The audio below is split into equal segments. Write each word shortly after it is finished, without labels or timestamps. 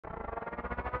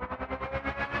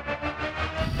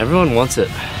Everyone wants it.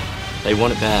 They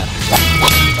want it bad.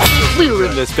 We're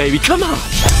in this, baby. Come on.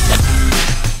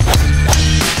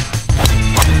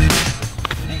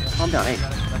 Hey, calm down. Hey,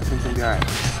 everything's gonna be all right.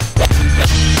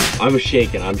 I'm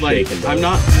shaking. I'm shaking, bro. I'm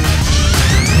not.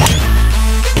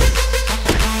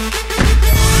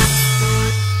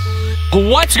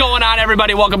 What's going on,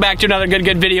 everybody? Welcome back to another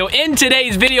good video. In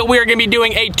today's video, we are going to be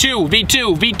doing a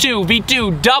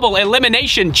 2v2 double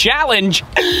elimination challenge.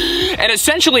 And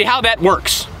essentially how that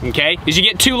works, okay, is you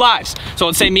get 2 lives. So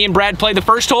let's say me and Brad play the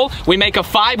first hole. We make a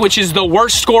 5, which is the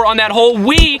worst score on that hole.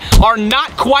 We are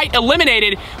not quite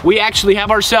eliminated. We actually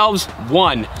have ourselves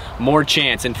 1 more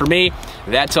chance. And for me,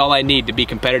 that's all I need to be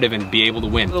competitive and be able to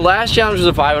win. The last challenge was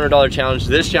a $500 challenge.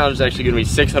 This challenge is actually going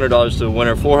to be $600 to the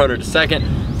winner, $400 to second,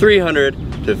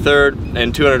 $300 to third,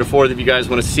 and $200 to fourth. If you guys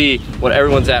want to see what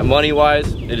everyone's at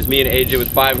money-wise, it is me and AJ with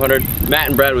 $500, Matt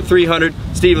and Brad with $300,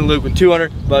 Steve and Luke with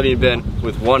 $200, Bubby and Ben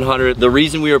with $100. The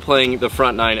reason we are playing the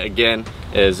front 9 again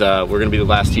is we're going to be the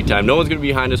last tee time. No one's going to be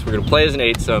behind us. We're going to play as an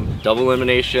 8-sum double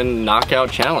elimination knockout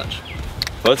challenge.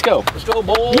 Let's go. Let's go,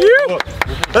 boys. Yeah.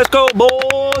 Let's go,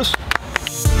 boys.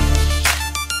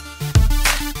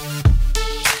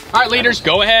 All right, leaders,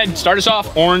 go ahead. Start us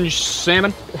off. Orange,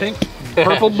 salmon, pink,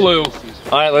 purple, blue. All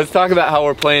right, let's talk about how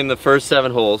we're playing the first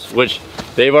 7 holes, which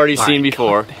they've already seen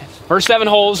before. First 7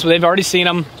 holes, they've already seen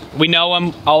them. We know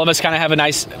them. All of us kind of have a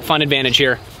nice, fun advantage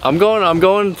here. I'm going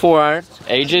 4-iron.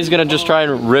 AJ's gonna just try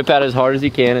and rip out as hard as he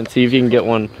can and see if he can get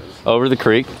one over the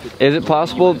creek. Is it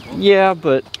possible? Yeah,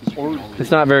 but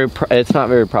it's not very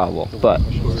probable. But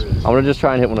I'm gonna just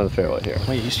try and hit one on the fairway here.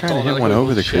 Wait, he's trying to hit one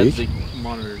over the creek?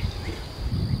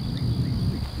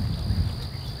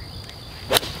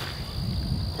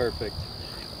 Perfect.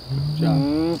 Good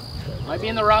job. Might be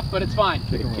in the rough, but it's fine.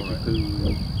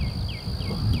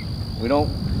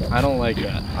 I don't like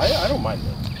that. I don't mind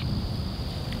that.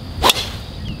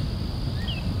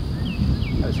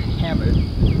 That was hammered.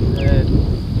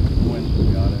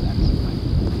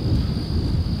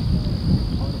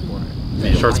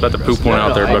 Shark's about to poop one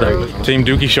out there, but Team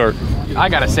Dookie Shark. I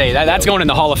gotta say, that's going in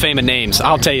the Hall of Fame of names.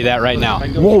 I'll tell you that right now.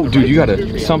 Whoa, dude, you got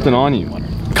something on you.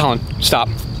 Colin, stop.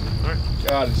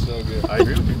 God, it's so good. I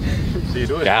agree with you. See you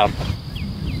do it. Got him.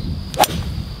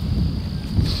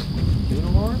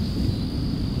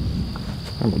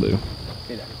 I will do.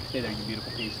 Stay there, you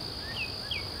beautiful piece.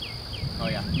 Oh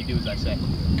yeah, you do as I say.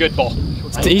 Good ball.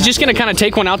 He's just gonna kind of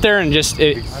take one out there and just...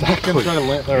 Exactly. Try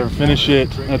to finish it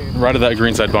right at that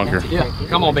greenside bunker. Yeah,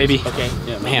 come on, baby. Okay.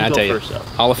 Yeah, man, I tell you,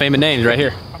 Hall of Fame of names right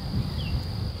here.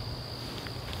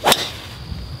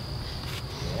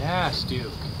 Yes,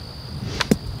 Duke.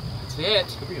 That's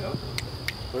it.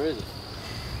 Where is it?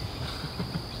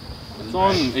 It's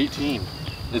on 18.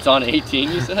 It's on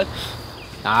 18, you said?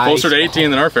 Nice. Closer to 18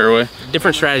 than our fairway.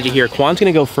 Different strategy here. Quan's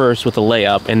gonna go first with the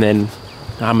layup, and then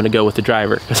I'm gonna go with the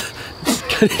driver.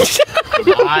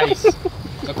 Nice.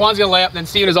 So Quan's gonna lay up, then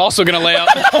Steven is also gonna lay up.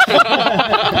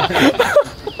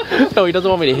 No, he doesn't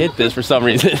want me to hit this for some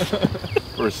reason.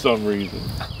 For some reason.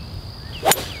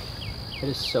 It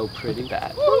is so pretty.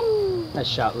 Bad. Nice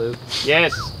shot, Luke.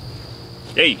 Yes.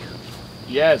 Yay.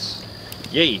 Yes.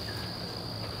 Yay.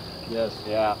 Yes.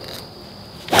 Yeah.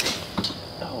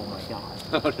 Oh my God.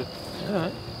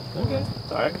 Alright. Okay.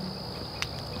 It's alright.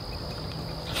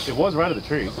 It was right at the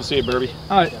tree. We'll see you, Burby.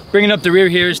 All right, bringing up the rear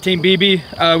here is Team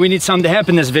BB. We need something to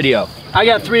happen in this video. I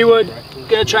got 3 wood.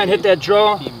 Gonna try and hit that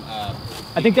draw.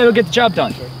 I think that'll get the job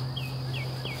done.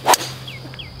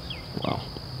 Wow.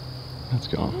 Let's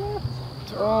go.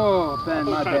 Oh, Ben,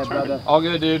 my bad, brother. All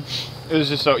good, dude. It was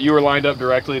just so you were lined up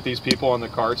directly at these people on the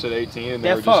carts at 18, and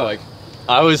they were just like.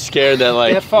 I was scared that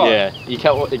That far. yeah, you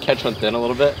catch one thin a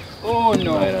little bit. Oh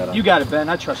no, you got it, Ben.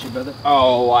 I trust you, brother.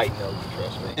 Oh, I know you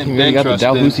trust me. And You Ben got the trusted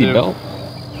Ben, Dalhousie too. belt?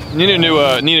 Need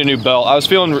a new belt. I was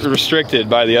feeling restricted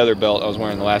by the other belt I was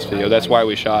wearing in the last video. That's why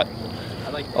we shot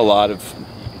a lot of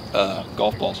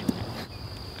golf balls.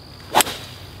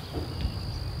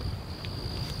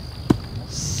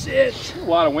 Sit. A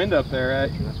lot of wind up there,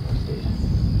 right?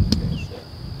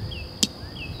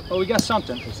 Oh, we got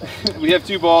something. We have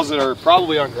 2 balls that are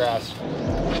probably on grass.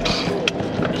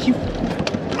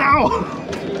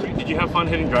 Ow! Did you have fun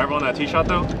hitting driver on that tee shot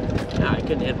though? Nah, I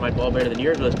couldn't hit my ball better than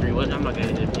yours with 3 wood. I'm not gonna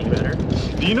hit it any better.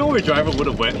 Do you know where driver would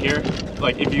have went here?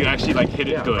 Like if you actually like hit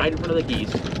it good. Right in front of the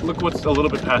geese. Look what's a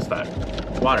little bit past that.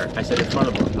 Water. I said in front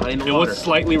of them, not in the It water. was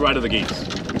slightly right of the geese.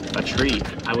 A tree.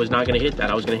 I was not gonna hit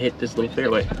that. I was gonna hit this little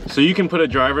fairway. So you can put a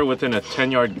driver within a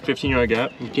 10-yard, 15-yard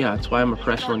gap? Yeah, that's why I'm a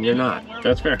professional and you're not.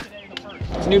 That's fair.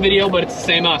 It's a new video, but it's the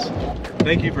same us.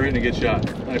 Thank you for hitting a good shot.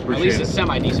 I appreciate At least it. a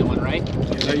semi-decent one, right?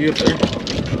 Is that you up there?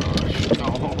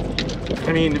 No.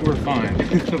 I mean, we're fine.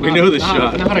 We know the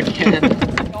shot. Not again.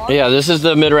 Yeah, this is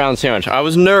the mid-round sandwich. I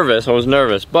was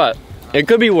nervous, but it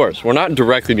could be worse. We're not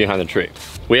directly behind the tree.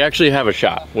 We actually have a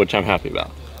shot, which I'm happy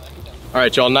about. All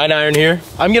right, y'all, 9-iron here.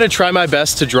 I'm gonna try my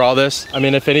best to draw this. I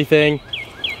mean, if anything,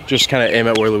 just kind of aim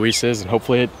at where Luis is and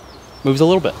hopefully it moves a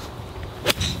little bit.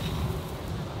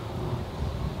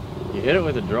 You hit it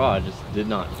with a draw, it just did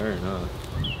not turn, huh?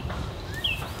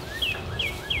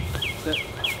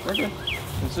 We're good.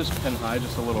 It's just pin high,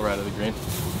 just a little right of the green.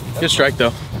 Good strike though.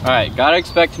 All right, gotta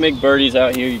expect to make birdies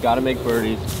out here. You gotta make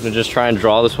birdies. I'm gonna just try and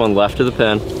draw this one left of the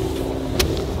pin.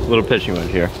 Little pitching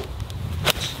wedge here.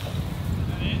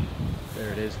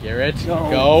 There it is, Garrett.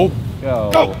 Go.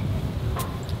 Go.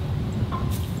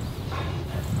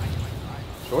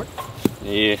 Short?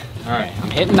 Yeah. All right,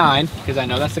 I'm hitting 9 because I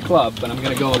know that's the club, but I'm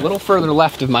gonna go a little further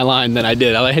left of my line than I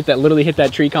did. I literally hit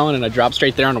that tree cone and I dropped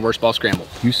straight there on a worst ball scramble.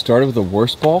 You started with the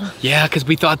worst ball? Yeah, because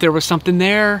we thought there was something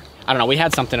there. I don't know, we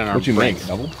had something in our What'd you brains. make,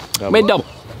 double? Made double.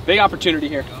 Big opportunity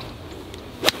here.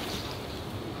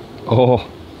 Oh,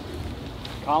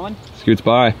 Colin? scoots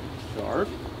by. Sharp.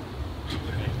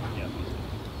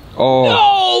 Oh.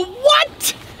 Oh,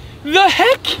 what the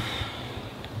heck?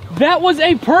 That was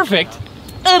a perfect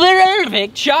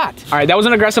shot. All right, that was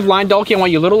an aggressive line, Dolky. I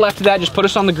want you a little left of that. Just put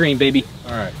us on the green, baby.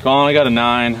 All right, Colin, I got a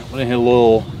 9. I'm gonna hit a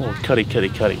little cutty.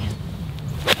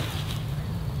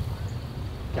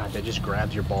 God, that just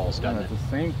grabs your balls, doesn't it? It's the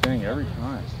same thing every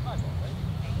time.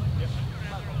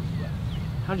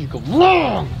 How'd you go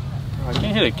long? I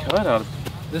can't hit a cut out of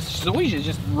This Zoysia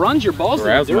just runs your balls in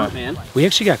the Grabs dirt, my- man. We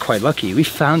actually got quite lucky. We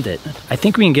found it. I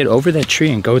think we can get over that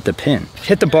tree and go with the pin.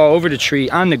 Hit the ball over the tree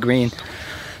on the green,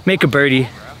 make a birdie,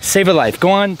 save a life. Go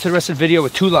on to the rest of the video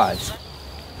with 2 lives.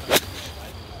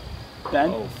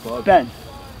 Ben? Ben.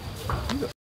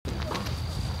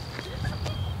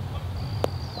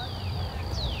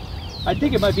 I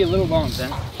think it might be a little long,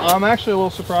 Ben. I'm actually a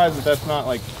little surprised that that's not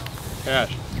like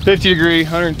cash. 50 degree,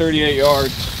 138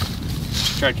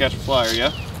 yards. Try to catch a flyer,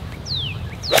 yeah?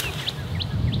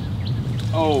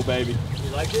 Oh, baby. You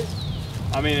like it?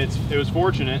 I mean, it was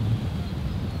fortunate.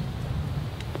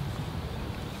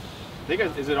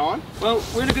 Is it on? Well,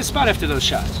 we're in a good spot after those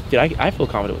shots. Dude, I feel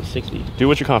confident with 60. Do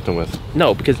what you're confident with.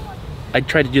 No, because I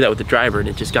tried to do that with the driver and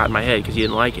it just got in my head because you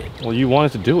didn't like it. Well, you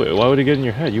wanted to do it. Why would it get in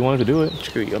your head? You wanted to do it.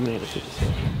 Screw you, I'm gonna hit a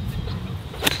 56.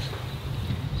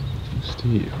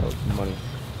 Steve. Oh, money.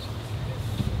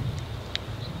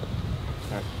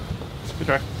 Good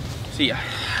try. See,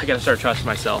 I gotta start trusting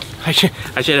myself. I should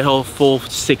hit a whole full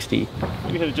 60. You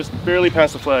hit it just barely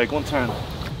past the flag, 110.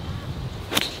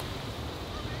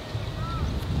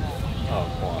 Oh,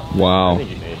 come on. Wow. I think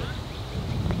you made it.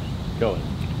 Going.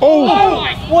 Oh!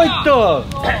 What the?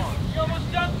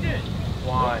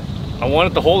 Why? I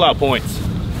wanted the holdout points.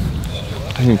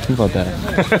 I didn't think about that.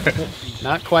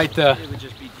 Not quite the... It would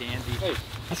just be dandy.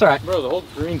 That's all right. Bro, the whole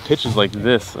green pitch is like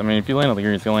this. I mean, if you land on the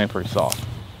green, it's gonna land pretty soft.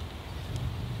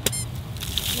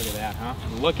 Look at that, huh?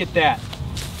 Look at that.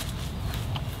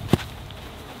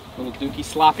 Little dookie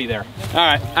sloppy there. All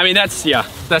right, I mean, that's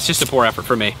just a poor effort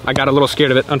for me. I got a little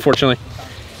scared of it, unfortunately.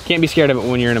 Can't be scared of it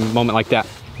when you're in a moment like that.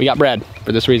 We got Brad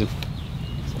for this reason.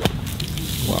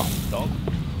 Wow.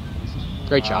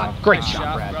 Great shot. Great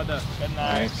shot, Brad.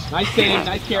 Nice. Nice save,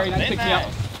 nice carry, nice pick me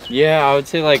up. Yeah, I would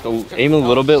say like aim a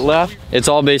little bit left. It's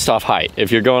all based off height.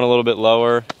 If you're going a little bit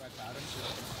lower,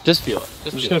 just feel it.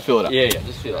 I'm just gonna feel it out. Yeah,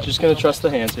 just feel it. Just gonna trust the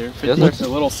hands here. Yes, It's a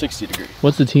little 60 degree.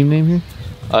 What's the team name here?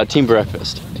 Team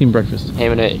breakfast. Team Breakfast.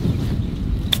 Ham and egg.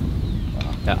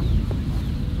 Yeah.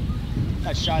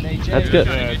 Nice shot, AJ. That's good.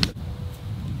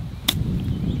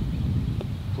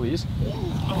 Please.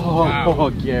 Oh,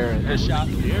 Garrett. Nice shot.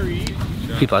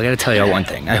 People, I gotta tell y'all one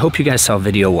thing. I hope you guys saw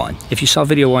video 1. If you saw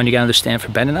video 1, you gotta understand for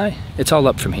Ben and I, it's all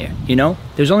up from here. You know,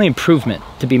 there's only improvement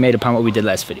to be made upon what we did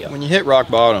last video. When you hit rock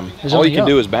bottom, There's all only you can up.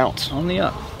 do is bounce. Only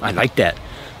up. I like that.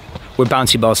 We're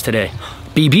bouncy balls today.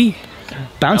 BB,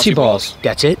 bouncy balls.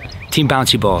 That's it. Team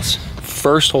bouncy balls.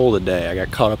 First hole of the day, I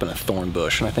got caught up in a thorn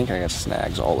bush, and I think I got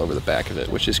snags all over the back of it,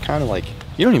 which is kind of like,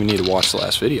 you don't even need to watch the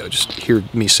last video. Just hear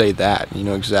me say that, and you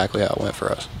know exactly how it went for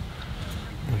us.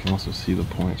 You can also see the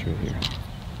points right here.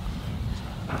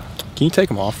 Can you take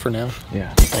them off for now?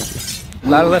 Yeah. Thank you. A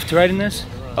lot of left to right in this.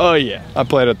 Oh, yeah. I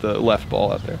played at the left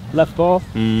ball out there. Left ball.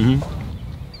 Mm-hmm.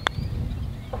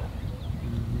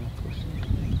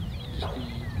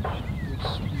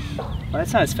 Well,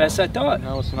 that's not as fast as I thought.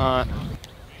 No, it's not.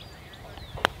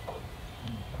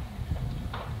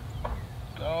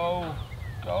 Go,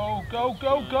 go, go,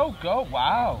 go, go, go.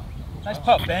 Wow. Nice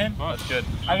putt, Ben. Oh, that's good.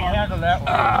 I can handle that one.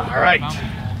 All right.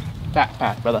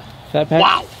 Pat, brother. Fat pack?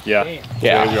 Wow. Yeah.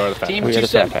 Yeah. We are the fat. Team We got a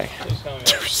fat 270.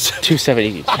 pack. 270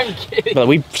 each. I'm kidding. But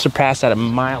we surpassed that a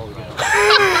mile ago.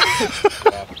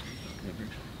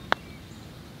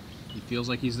 He feels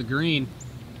like he's the green.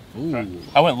 Ooh.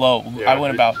 I went low. Yeah, I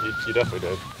went about. You definitely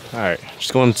did. All right,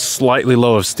 just going slightly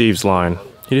low of Steve's line.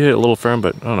 He did hit it a little firm,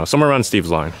 but I don't know, somewhere around Steve's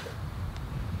line.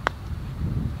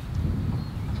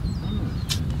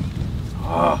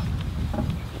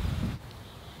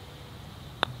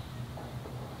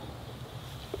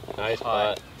 Nice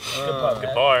putt. Good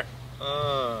par.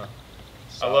 I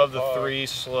love the 3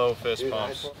 slow fist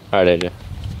pumps. All right, AJ.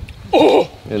 Oh!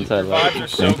 Inside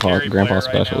left. Grandpa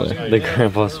special there. The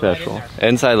grandpa special.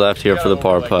 Inside left here for the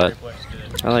par putt.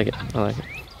 I like it. I like it.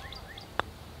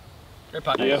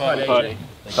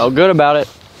 Felt good about it.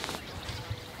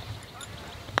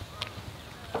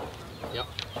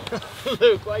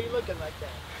 Luke, why are you looking like that?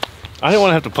 I didn't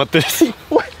want to have to putt this.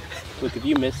 Look, if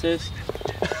you miss this.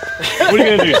 What are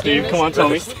you gonna do, Steve? Come on, tell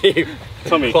me. Steve,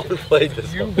 Tell me. played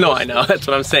this one. No, I know. That's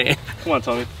what I'm saying. Come on,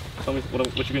 tell me. Tell me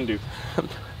what you gonna do.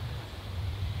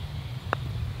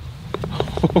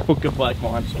 Oh, good luck,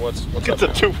 Juan. It's a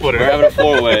 2-footer. We're having a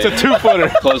 4-way. It's a 2-footer.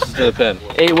 Closest to the pin.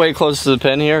 8-way closest to the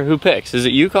pin here. Who picks? Is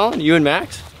it you, Colin? You and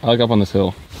Max? I like up on this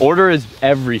hill. Order is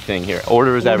everything here.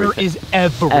 Order is everything.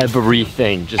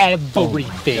 Everything. Just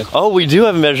Everything. Oh, we do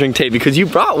have a measuring tape because you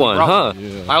brought one, huh?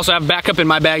 I also have backup in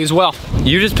my bag as well.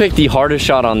 You just picked the hardest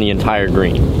shot on the entire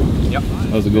green. Yep.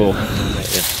 That was a goal.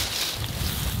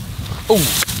 Ooh.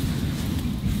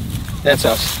 That's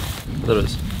us. That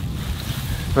is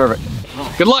perfect.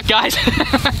 Good luck, guys.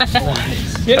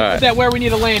 Get All right. that where we need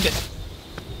to land it.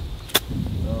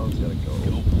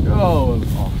 Oh,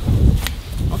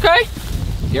 Okay.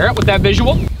 Garrett with that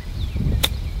visual.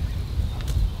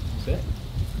 That's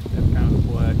kind of a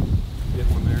play. Get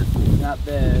one there. not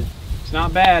bad. It's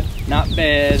not bad. Not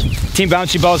bad. Team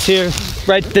Bouncy Balls here.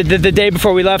 Right, the day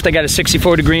before we left, I got a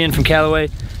 64 degree in from Callaway.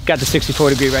 Got the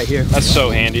 64 degree right here. That's so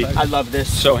handy. I love this.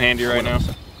 So handy right now.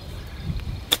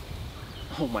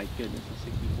 Oh my goodness,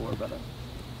 the 64, brother.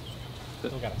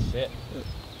 Still gotta sit.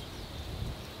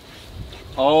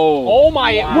 Oh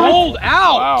my, it rolled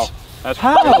out. Wow. That's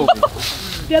How?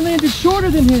 That landed shorter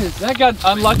than his. That got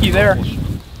unlucky there.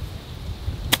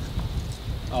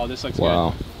 Oh, this looks Wow.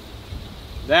 good.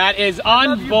 That is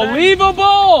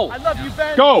unbelievable. I love you,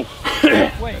 Ben. Go!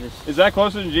 Wait. Is that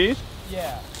closer than G's?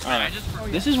 Yeah. Alright.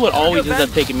 This is what always ends up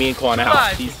taking me and Quan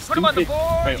out. These Put him on the board.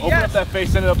 Hey, open up that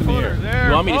face, send it up in the air.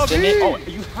 You want me to send it? Oh,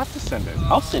 you have to send it.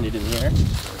 I'll send it in the air.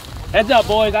 Heads up,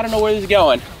 boys. I don't know where this is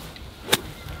going.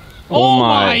 Oh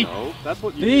my. No, that's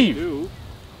what you do.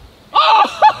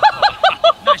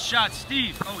 Nice shot,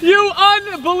 Steve. Oh, You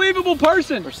unbelievable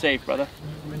person. we're safe, brother.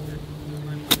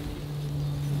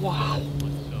 Wow.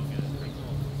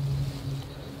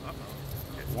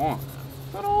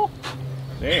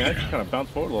 Dang, I just kind of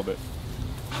bounced forward a little bit.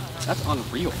 That's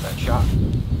unreal, that shot.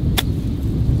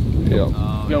 Yep.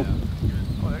 Yo.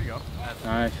 Oh, there you go.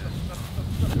 Nice.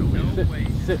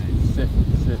 Sit.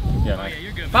 Yeah, nice.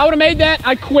 If I would have made that,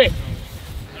 I'd quit.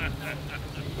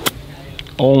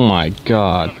 Oh my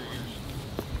God.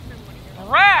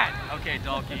 Brad. Okay,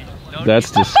 Dalkey. That's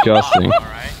disgusting.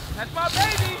 That's my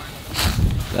baby.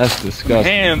 That's disgusting.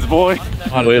 Hands, boy.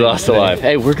 We lost a life.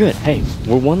 Hey, we're good. Hey,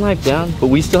 we're one life down, but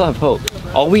we still have hope.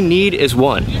 All we need is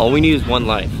one. All we need is one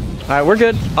life. All right, we're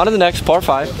good. On to the next, par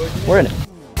 5. We're in it.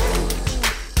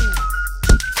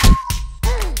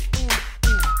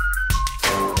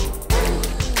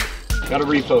 Gotta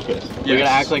refocus. We gotta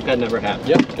act like that never happened.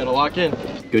 Yep, gotta lock in.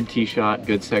 Good tee shot,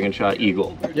 good second shot,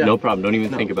 eagle. Yeah. No problem. Don't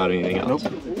even think about anything else.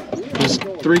 Just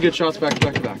 3 good shots back to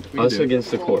back to back. We can Us do it.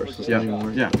 against the course. Let's not even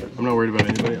worry. Yeah, I'm not worried about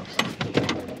anybody else.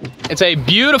 It's a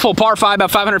beautiful par 5,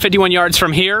 about 551 yards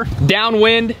from here.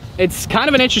 Downwind. It's kind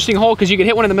of an interesting hole because you could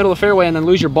hit one in the middle of the fairway and then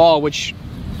lose your ball, which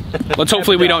let's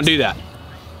hopefully we don't do that.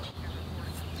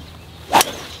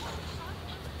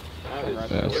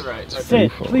 That's right.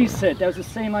 Sit. Please sit. That was the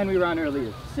same line we were on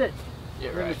earlier. Sit.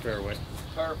 Get right. Fairway.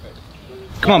 Perfect.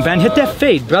 Come on, Ben. Hit that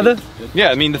fade, brother. Yeah,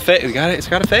 I mean the fade. It's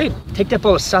got to fade. Take that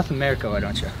ball to South America, why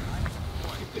don't you?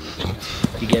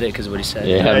 You get it because of what he said.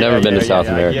 Yeah, I've never been to South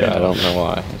I America. get it. I don't know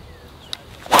why.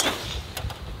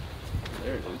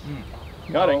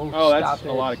 Cutting. Oh, that's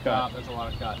a lot of cut. That's a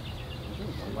lot of cut.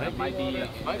 That might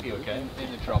be okay.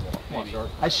 In the trouble.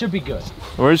 I should be good.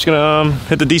 We're just gonna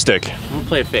hit the D stick. I'm gonna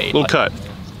play a fade. Little cut.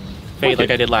 Fade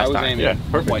like I did last time. Yeah,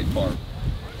 perfect. White far.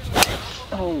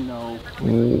 Oh no.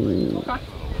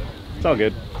 It's all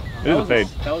good. It is a fade.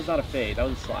 That was not a fade. That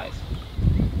was a slice.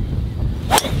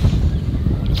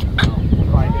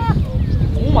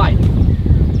 Oh my.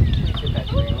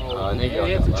 It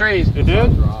hit the trees. It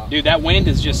did? Dude, that wind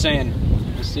is just saying,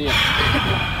 we'll see it.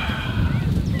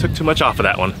 Took too much off of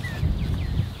that one.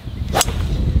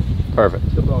 Perfect.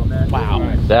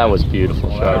 Wow. That was beautiful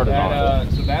shot.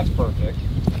 So that's perfect.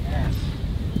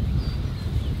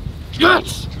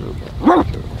 Yes!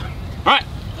 Alright.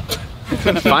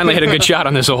 Finally hit a good shot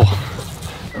on this hole.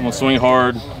 I'm gonna swing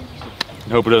hard.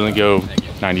 Hope it doesn't go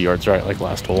 90 yards right like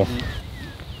last hole.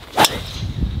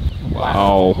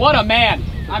 Wow. What a man.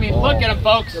 I mean, look at him,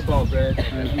 folks.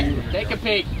 Take a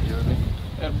peek.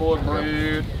 That boy,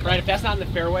 Brad. Right, if that's not in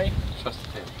the fairway,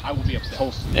 I will be upset.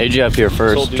 AJ up here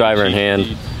first, driver in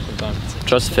hand.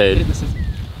 Trust the fade.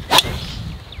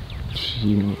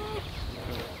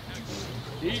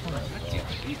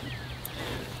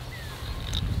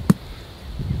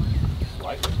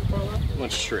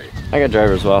 Went straight. I got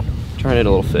driver as well. Trying to hit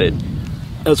a little fade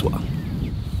as well.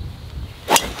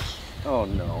 Oh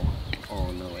no.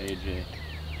 Oh no, AJ.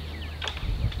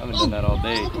 I haven't done that all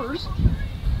day.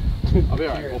 I'll be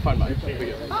alright. We'll find mine.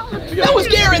 That was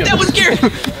Garrett! That was Garrett!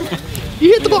 He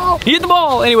hit the ball! He hit the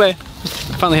ball! Anyway, I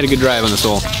finally had a good drive on this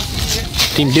hole.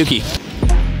 Team Dookie.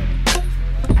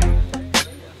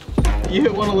 You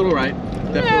hit one a little right.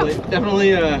 Definitely,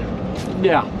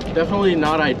 definitely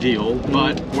not ideal,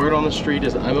 but word on the street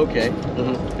is I'm okay. I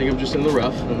think I'm just in the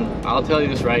rough. I'll tell you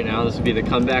this right now, this will be the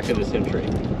comeback of the century.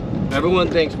 Everyone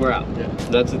thinks we're out. Yeah.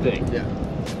 That's the thing. Yeah.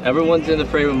 Everyone's in the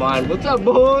frame of mind, what's up,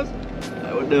 boys?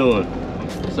 How we doing?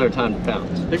 It's our time to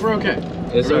pounce. I think we're okay.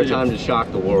 It's our time to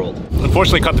shock the world.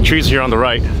 Unfortunately, cut the trees here on the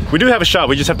right. We do have a shot,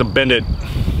 we just have to bend it.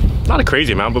 Not a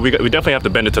crazy amount, but we definitely have to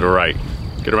bend it to the right.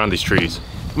 Get around these trees.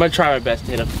 I'm gonna try my best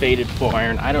to hit a faded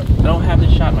 4-iron. I don't have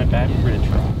this shot in my bag. We're gonna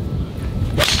try.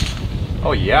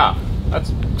 Oh yeah,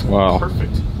 that's Wow.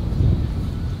 perfect.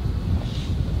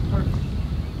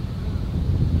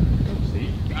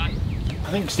 I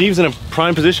think Steve's in a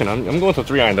prime position. I'm going to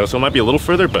 3-iron though, so it might be a little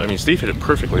further, but I mean, Steve hit it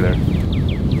perfectly there.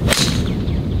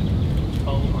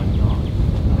 Oh my god.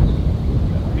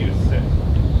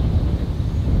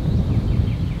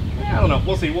 I don't know,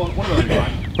 we'll see. One of those will be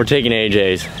fine. We're taking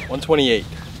AJ's. 128.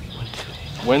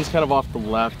 Wind's kind of off the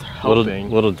left,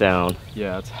 helping. Little down.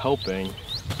 Yeah, it's helping.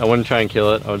 I wouldn't try and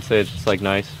kill it. I would say it's just like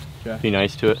nice. Okay. Be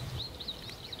nice to it.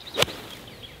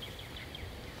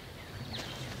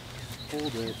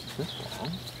 Hold it this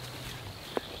long.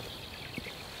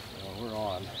 Oh, we're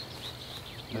on.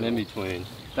 And in between.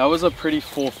 That was a pretty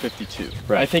full 52.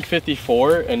 Right. I think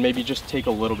 54 and maybe just take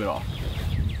a little bit off.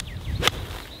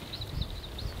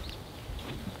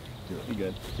 Do it. Be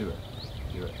good. Do it.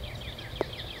 Do it.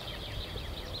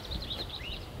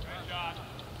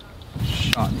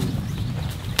 Shot.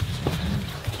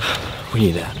 We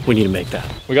need that. We need to make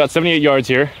that. We got 78 yards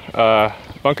here.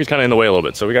 Bunker's kind of in the way a little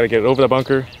bit, so we got to get over the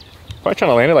bunker. Probably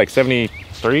trying to land it like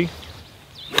 73.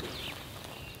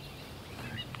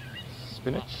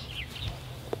 Spin it.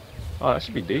 Oh, that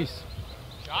should be decent.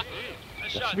 That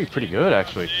should be pretty good,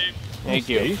 actually. Thank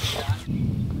you.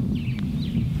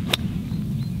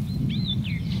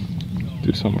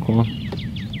 Do something cool.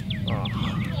 Oh,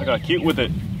 I got cute with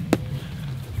it.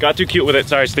 Got too cute with it.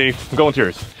 Sorry, Steve. I'm going with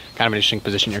yours. Kind of an interesting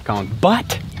position you're calling,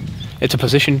 but it's a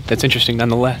position that's interesting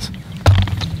nonetheless.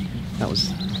 That was,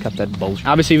 got that bulge.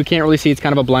 Obviously we can't really see, it's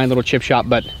kind of a blind little chip shot,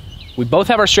 but we both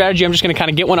have our strategy. I'm just gonna kind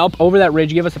of get one up over that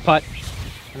ridge, give us a putt,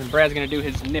 and then Brad's gonna do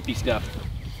his nippy stuff.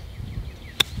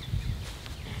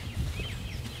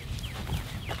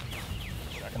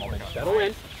 Settle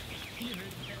in.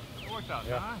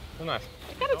 Yeah, nice.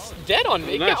 It's dead on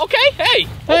me. Nice. Okay, hey,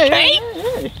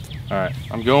 okay. All right,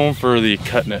 I'm going for the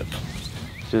cut nip.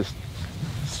 Just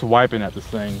swiping at this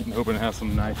thing and hoping it has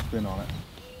some nice spin on it.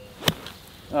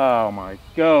 Oh my,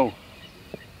 go.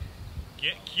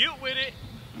 Get cute with it.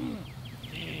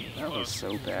 That was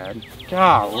so bad.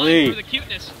 Golly. For the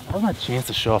cuteness. That was my chance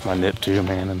to show off my nip too,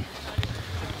 man, and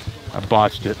I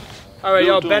botched it. All right,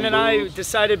 y'all, Ben and I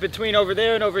decided between over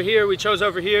there and over here. We chose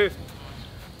over here.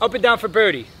 Up and down for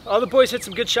birdie. All the boys hit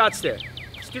some good shots there.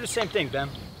 Let's do the same thing, Ben.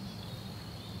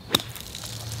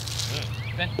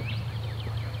 Ben.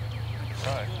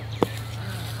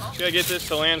 Gotta get this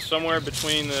to land somewhere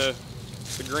between the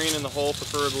green and the hole,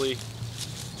 preferably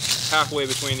halfway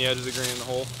between the edge of the green and the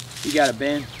hole. You got it,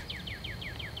 Ben.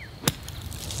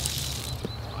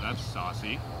 Oh, that's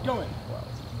saucy.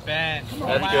 Ben.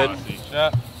 That's good.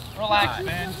 Yeah. Relax,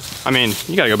 Ben. I mean,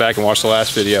 you gotta go back and watch the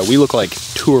last video. We look like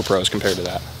tour pros compared to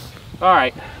that. All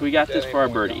right, we got this for our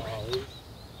birdie.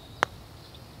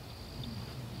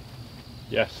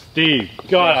 Yes, Steve.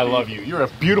 God, I love you. You're a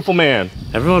beautiful man.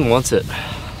 Everyone wants it.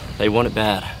 They want it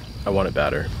bad. I want it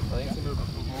badder.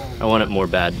 I want it more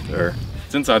bad. Or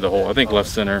It's inside the hole. I think left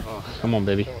center. Come on,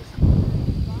 baby.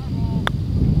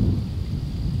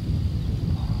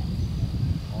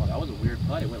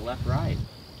 thought it went left, right.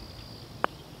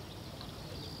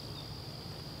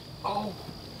 Oh.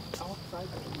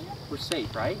 We're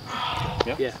safe, right?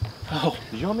 Yeah. Oh,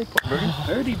 did you want me to put birdie?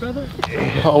 Birdie, brother.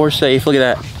 Oh, we're safe. Look at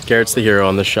that. Garrett's the hero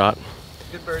on this shot.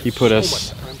 He put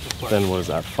us, then what is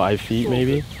that, 5 feet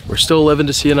maybe? We're still living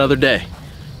to see another day.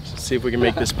 Let's see if we can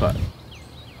make this putt.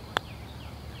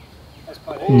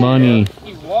 Money.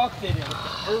 He walked it in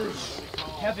first.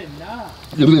 Kevin, nah.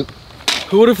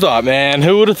 Who would have thought, man?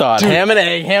 Who would have thought? Ham and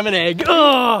egg, ham and egg.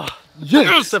 Oh,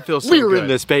 yes, that feels so We're in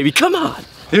this, baby. Come on.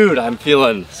 Dude, I'm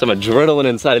feeling some adrenaline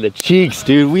inside of the cheeks,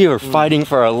 dude. We are fighting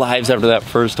for our lives after that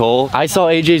first hole. I saw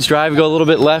AJ's drive go a little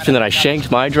bit left, and then I shanked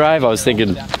my drive. I was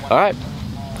thinking, all right,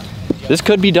 this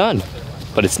could be done,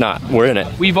 but it's not. We're in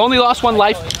it. We've only lost 1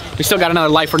 life. We still got another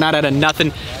life. We're not out of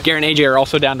nothing. Garrett and AJ are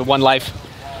also down to 1 life,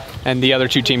 and the other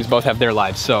 2 teams both have their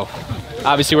lives. So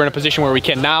obviously we're in a position where we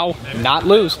can now not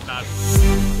lose.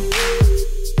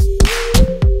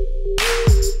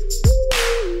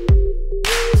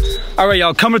 All right,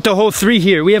 y'all, coming to hole 3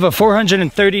 here. We have a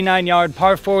 439-yard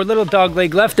par 4, little dog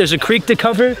leg left. There's a creek to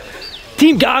cover.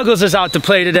 Team Goggles is out to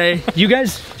play today. You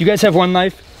guys have 1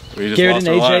 life. We just Garrett lost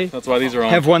and our AJ life. That's why these are on.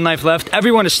 have 1 life left.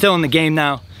 Everyone is still in the game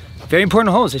now. Very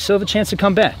important holes. They still have a chance to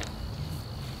come back.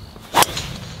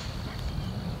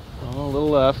 Oh, a little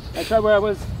left. That's right where I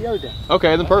was the other day.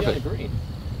 Okay, then perfect.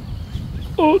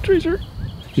 Oh, Tracer.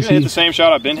 You hit the same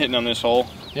shot I've been hitting on this hole.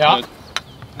 Yeah.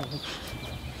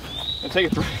 I'll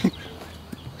take a 3.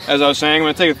 As I was saying, I'm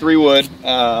gonna take a 3-wood,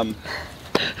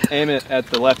 aim it at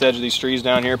the left edge of these trees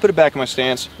down here, put it back in my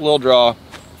stance, little draw,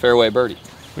 fairway birdie.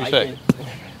 What do you think?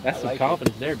 That's some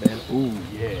confidence there, Ben. Ooh,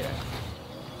 yeah.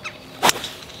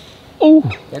 Oh,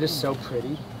 that is so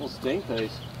pretty. Little sting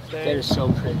face. That is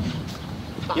so pretty.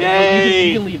 Yay!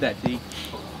 You can leave that, D.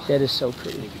 That is so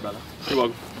pretty. Thank you, brother. You're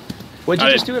welcome. What'd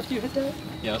you just do after you hit that?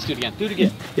 Yeah, let's do it again. Do it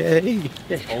again. Yay.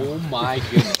 Oh my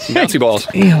goodness. Bouncy balls.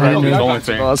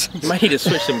 You might need to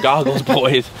switch some goggles,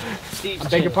 boys. Steve,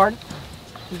 beg your pardon?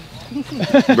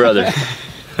 Brother.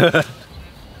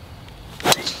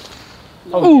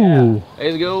 Oh, There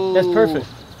you go. that's perfect.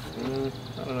 I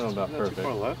don't know about perfect. Too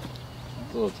far left?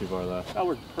 It's a little too far left. That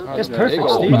worked perfect. That's perfect,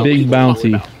 Steve. Big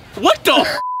bouncy. What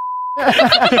the?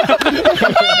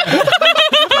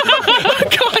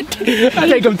 God.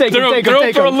 Take him,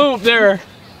 Throw for a loop there.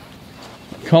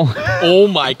 Colin. Oh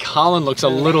my, Colin looks a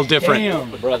little different.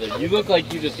 Damn. Brother, you look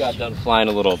like you just got done flying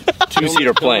a little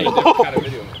 2-seater plane.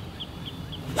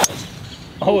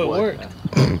 Oh, it worked.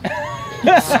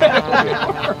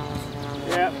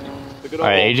 All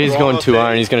right, AJ's going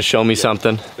 2-iron. He's gonna show me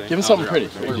something. Give him something pretty.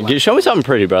 Show me something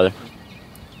pretty, brother.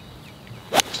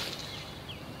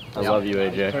 I love you,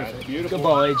 AJ. Good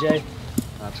ball, AJ.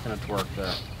 That's gonna twerk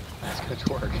there. That's gonna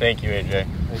twerk. Thank you, AJ.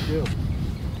 Thank you.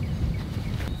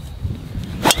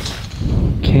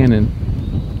 Cannon.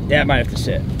 Yeah, I might have to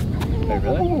sit. Hey,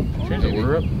 really?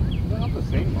 We're up. Not the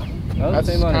same one. That's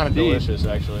kind of delicious,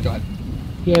 actually.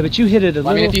 Yeah, but you hit it a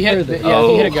little if you hit further. it, yeah, if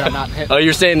you hit it good, I'm not hit. Oh,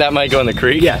 you're saying that might go in the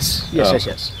creek? Yes.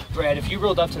 Yes. Brad, if you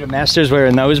rolled up to the Masters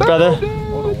wearing those, brother, Would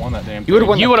have won that damn thing. you would have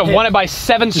won. You would have won it by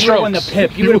 7 You would have won the strokes.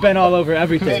 pip. You would have been all over If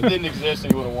everything. it didn't exist,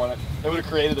 and you would have won it. They would have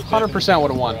created the 100%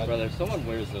 would have won. Brother, if someone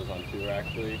wears those on tour,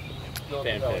 actually,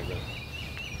 fan favorite.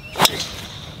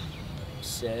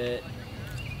 Sit.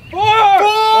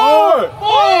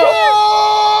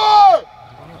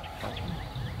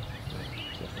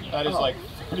 That is like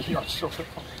 30 yards short.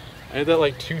 I hit that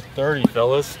like 230,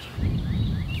 fellas.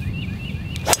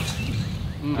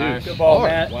 Nice. Good ball,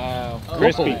 Matt. Wow.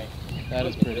 Crispy. That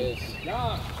is pretty.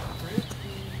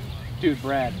 Dude,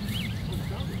 Brad.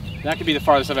 That could be the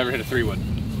farthest I've ever hit a 3-wood.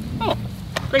 Oh,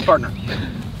 great partner.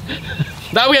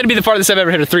 That would be the farthest I've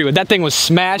ever hit a 3-wood. That thing was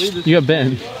smashed. You got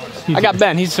Ben. I got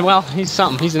Ben. He's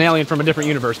something. He's an alien from a different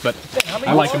universe, but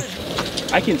I like him.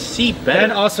 I can see Ben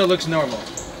better. also looks normal.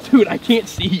 Dude, I can't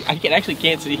see. Actually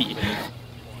can't see.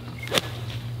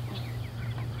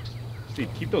 Steve,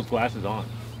 keep those glasses on.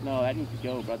 No, that needs to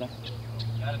go, brother.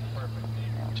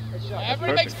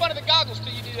 Everybody makes fun of the goggles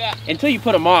till you do that. Until you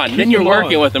put them on, then you're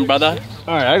working with them, brother.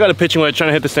 All right, I got a pitching wedge trying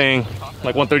to hit this thing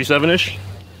like 137-ish.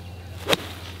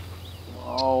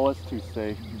 Oh, that's too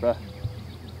safe. Bruh.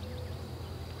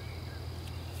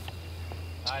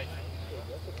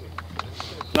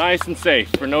 Nice and safe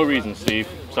for no reason, Steve.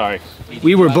 Sorry.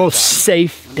 We were both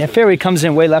safe. That fairway comes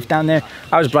in way left down there.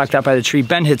 I was blocked out by the tree.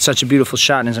 Ben hit such a beautiful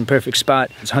shot and is in perfect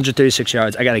spot. It's 136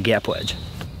 yards. I got a gap wedge.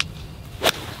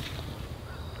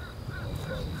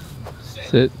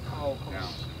 Sit.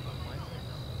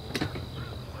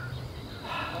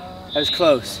 That was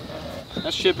close.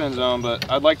 That's chip-in zone, but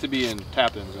I'd like to be in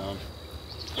tap-in zone.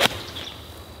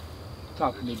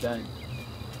 Talk to me, Ben.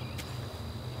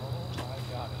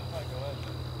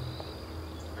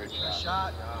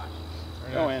 Shot.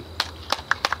 Go in.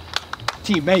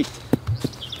 Teammate.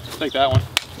 Take that one.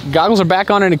 Goggles are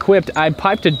back on and equipped. I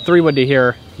piped a 3-wood to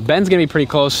here. Ben's gonna be pretty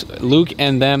close. Luke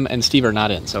and them and Steve are not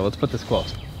in, so let's put this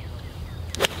close.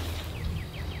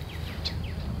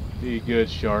 Be good,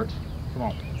 Shart. Come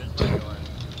on.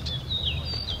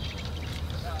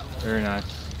 Very nice.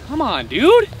 Come on,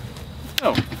 dude. Let's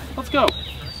go. Let's go.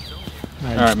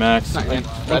 All right, Max.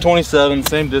 127,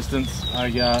 same distance.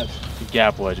 I got the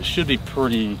gap wedge. It should be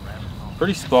pretty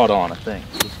spot on, I think.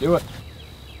 Let's do it.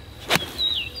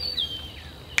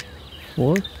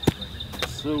 4?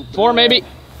 So 4 maybe.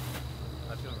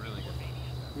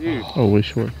 Dude. Oh, way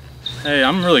short. Hey,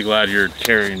 I'm really glad you're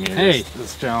carrying me in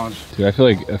this challenge. Dude, I feel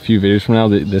like a few videos from now,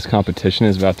 this competition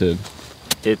is about to...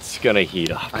 It's gonna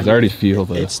heat up. I already feel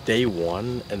the... It's day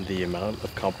 1, and the amount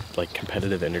of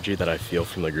competitive energy that I feel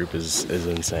from the group is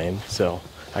insane. So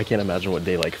I can't imagine what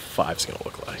day like 5 is gonna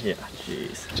look like. Yeah,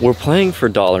 jeez. We're playing for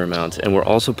dollar amounts, and we're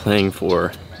also playing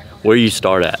for where you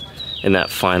start at in that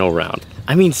final round.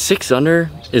 I mean, 6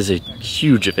 under is a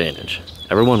huge advantage.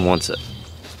 Everyone wants it.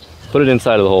 Put it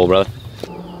inside of the hole, brother.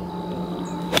 Come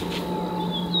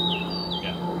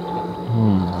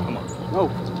on.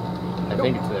 Oh. I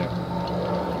think it's there.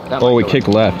 Oh, we kicked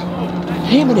left.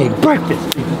 Hammonade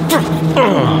breakfast.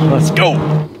 Let's go.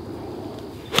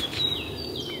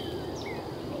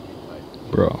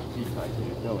 Bro.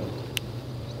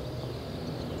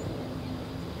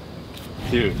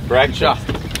 Dude, brag shot.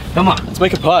 Come on. Let's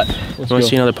make a putt. You want to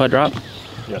see another putt drop?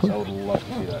 Yes, I would love to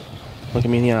see that. Look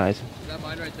at me in the eyes. Is that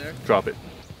mine right there? Drop it.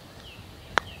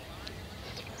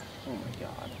 Oh my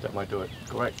god. That might do it.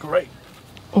 Great, great.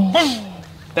 Oh.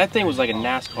 That thing was like a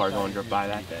NASCAR going by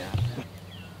that day.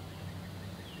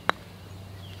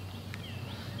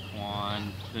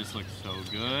 One. This looks so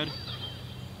good.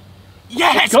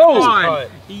 Yes! Go!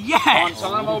 Yes!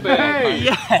 Hey!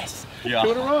 Yes! Yeah.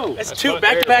 2 in a row. That's 2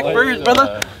 back-to-back birds,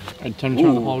 brother. I'd turn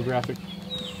on the holographic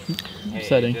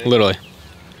setting. Literally.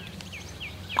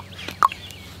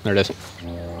 There it is.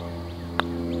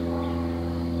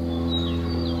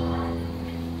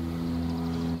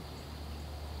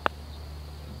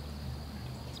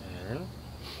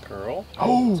 Curl.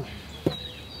 Oh!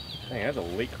 Dang, that's a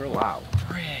late curl. Wow.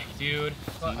 Frick, dude.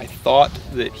 I thought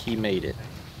that he made it.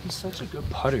 He's such a good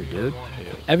putter, dude.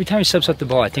 Every time he steps up the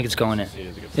ball, I think it's going in.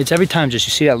 It's every time just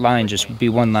you see that line, just be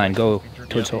one line, go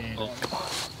towards hole.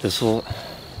 This will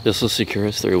secure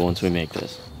us through once we make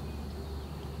this.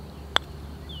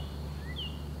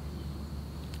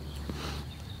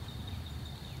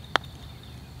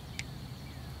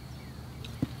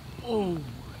 Oh,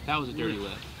 that was a dirty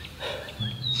lift.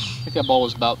 I think that ball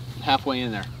was about halfway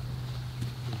in there.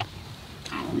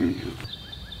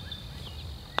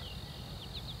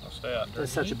 I'll stay out.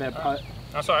 That's such a bad putt.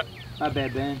 That's all right. Not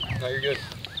bad, Ben. No, you're good.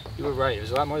 You were right. It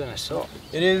was a lot more than I saw.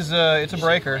 It is, it's a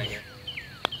breaker.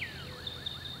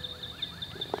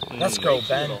 Let's go,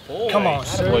 Ben. Come on,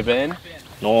 sir. Boy, Ben.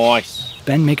 Nice.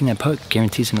 Ben making that putt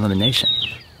guarantees an elimination.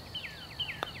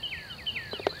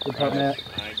 Good putt, Matt.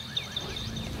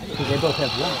 They both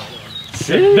have one.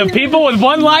 The people with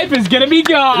one life is gonna be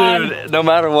gone. Dude, no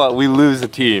matter what, we lose a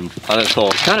team on this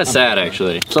hole. Kind of sad,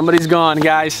 actually. Somebody's gone,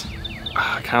 guys.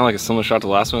 Kind of like a similar shot to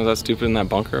the last one. Was that stupid in that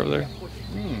bunker over there?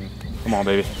 Come on,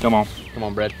 baby. Come on. Come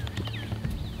on, Brad.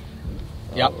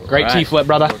 Yep, great T-flip,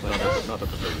 brother.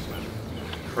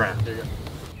 Crap.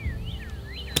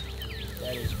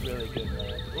 That is really good,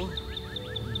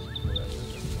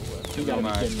 man.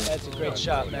 Nice. That's a great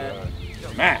shot, man.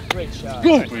 Matt. Great shot.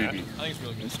 Go, baby. I think it's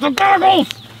really good. It's the goggles!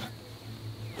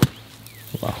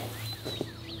 Wow.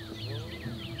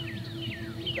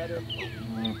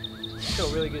 Still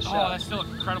a really good Oh, shot. that's still an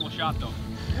incredible shot, though.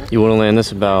 You want to land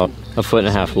this about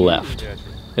 1.5 feet left.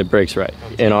 It breaks right.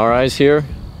 In our eyes here,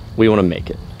 we want to make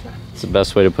it. It's the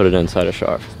best way to put it inside a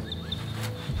sharp.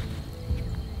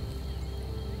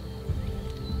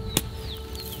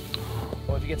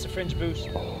 Well, if he gets a fringe boost.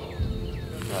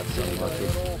 That's unlucky.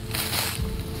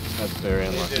 That's very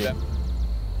unlucky.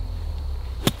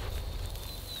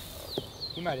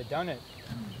 He might have done it.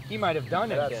 He might have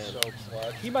done it. That's so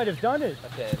clutch. He might have done it.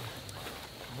 Okay.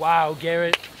 Wow,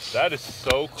 Garrett. That is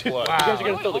so clutch. Wow. You guys are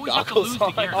going to throw the goggles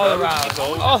on. All around.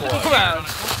 All around.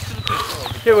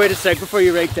 Here, wait a sec before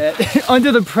you rake that.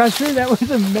 Under the pressure, that was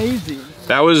amazing.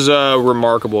 That was a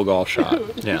remarkable golf shot.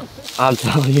 Yeah. I'm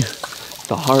telling you,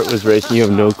 the heart was racing. You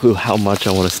have no clue how much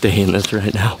I want to stay in this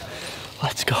right now.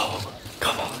 Let's go.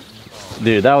 Come on.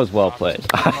 Dude, that was well played.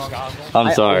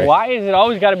 I'm sorry. Why is it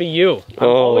always got to be you? I'm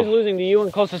Oh. always losing to you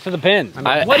and closest to the pin.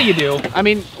 I mean, what do you do? I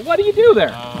mean, what do you do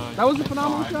there? That was a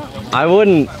phenomenal shot.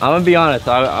 I'm gonna be honest,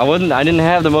 I didn't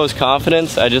have the most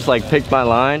confidence. I just like picked my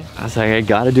line. I was like, I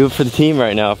gotta do it for the team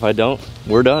right now. If I don't,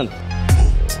 we're done.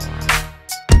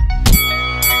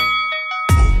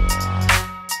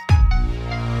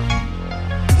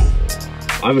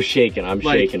 I was shaking. I'm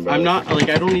shaking, bro. I'm not like,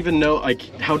 I don't even know like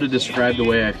how to describe the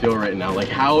way I feel right now. Like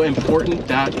how important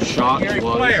that shot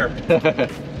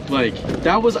was. Like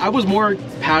that was, I was more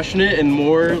passionate and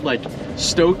more like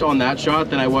stoked on that shot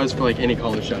than I was for like any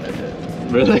college shot I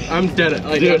did. Really? I'm dead.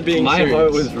 Like, dude, I'm being my serious.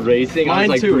 heart was racing. Mine I was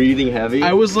like too. breathing heavy.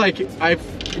 I was like,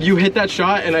 you hit that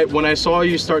shot, and when I saw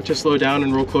you start to slow down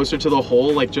and roll closer to the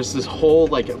hole, like just this whole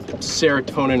like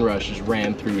serotonin rush just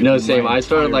ran through. No, same. I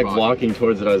started like body. walking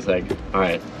towards it. I was like, all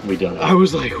right, we done it. I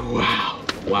was like,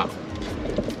 wow.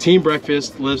 Team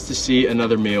breakfast lives to see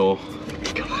another meal.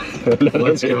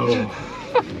 Let's go.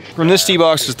 From this tee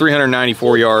box is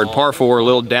 394 yard, par 4, a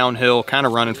little downhill, kind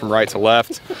of running from right to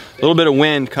left. A little bit of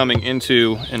wind coming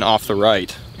into and off the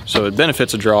right. So it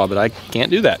benefits a draw, but I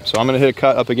can't do that. So I'm gonna hit a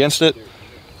cut up against it.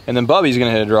 And then Bubby's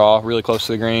gonna hit a draw really close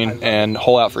to the green and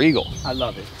hole out for eagle. I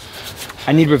love it.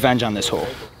 I need revenge on this hole.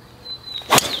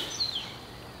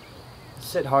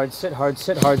 Sit hard, sit hard,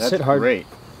 sit hard, That's sit hard. Great.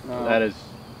 That is,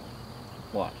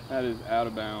 watch. That is out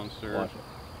of bounds, sir. Watch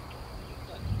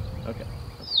it. Okay.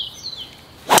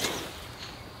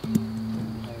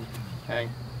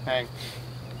 Hang.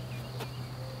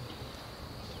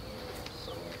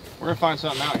 We're gonna find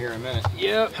something out here in a minute.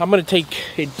 Yep. I'm gonna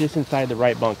take it just inside the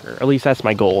right bunker. At least that's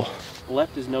my goal.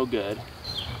 Left is no good.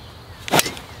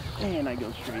 And I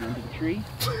go straight into the tree.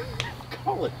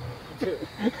 Call it.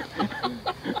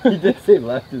 He did say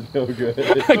left is no good.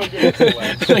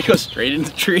 I go straight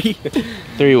into the tree.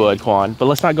 3 wood, Quan. But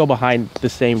let's not go behind the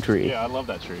same tree. Yeah, I love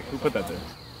that tree. Who put that there?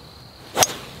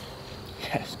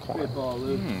 Yes, Quan.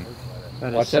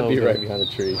 Watch that be right behind the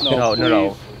tree.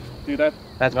 No. Dude,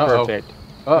 That's perfect.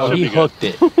 He hooked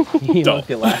it. He hooked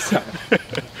it last time.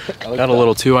 Got a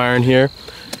little 2-iron here.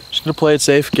 Just gonna play it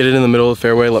safe, get it in the middle of the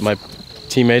fairway, let my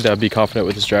teammate be confident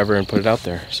with his driver and put it out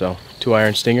there. So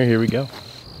 2-iron stinger, here we go.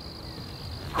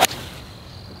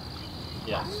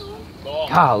 Yes.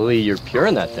 Golly, you're pure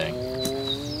in that thing.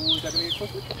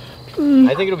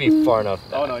 I think it'll be far enough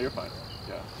back. Oh no, you're fine.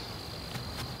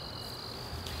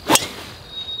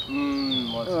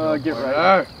 Get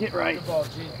right. Get right.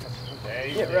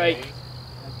 Get right.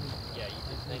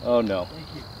 Oh no.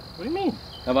 What do you mean?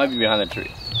 That might be behind that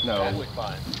tree. No.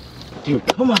 Dude,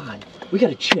 come on. We got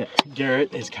a chip.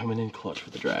 Garrett is coming in clutch for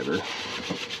the driver.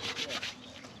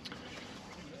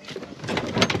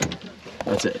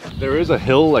 That's it. There is a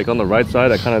hill like on the right side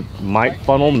that kind of might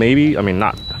funnel, maybe. I mean,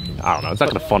 not, I don't know. It's not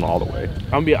gonna funnel all the way.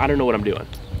 I don't know what I'm doing.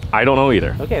 I don't know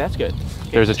either. Okay, that's good.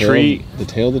 There's a tree. The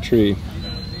tail of the tree.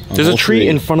 There's a tree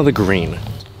in front of the green.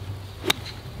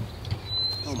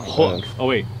 Hook. Oh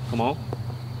wait, come on.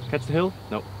 Catch the hill?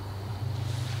 Nope.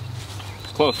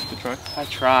 It's close. Good try. I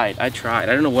tried. I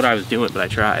don't know what I was doing, but I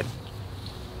tried.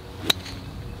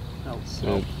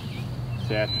 Nope.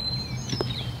 Sad.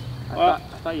 I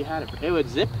thought you had it. It would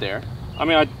zip there. I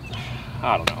mean,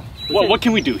 I don't know. What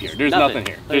can we do here? There's nothing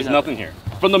here. There's nothing here.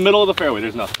 From the middle of the fairway,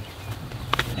 there's nothing.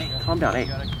 Hey, calm down. Hey,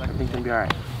 everything's gonna be all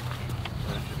right.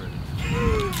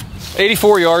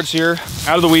 84 yards here,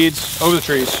 out of the weeds, over the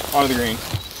trees, onto the green.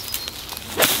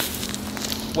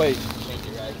 Wait.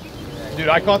 Dude,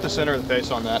 I caught the center of the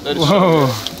face on that. That is so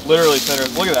good. Literally center.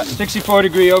 Look at that. 64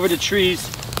 degree over the trees.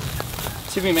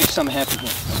 See if we can make something happen here.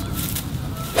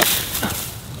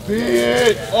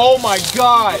 Oh my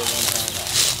God.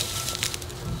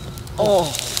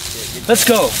 Oh. Let's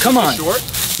go. Come on. Short?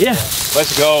 Yeah.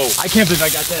 Let's go. I can't believe I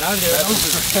got that out of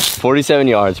there. 47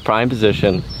 yards, prime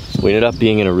position. We ended up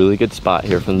being in a really good spot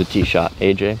here from the tee shot.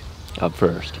 AJ, up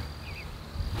first.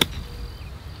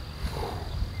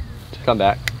 Come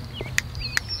back.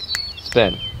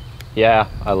 Spin. Yeah,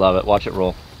 I love it. Watch it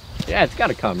roll. Yeah, it's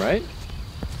gotta come, right?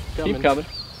 Keep coming.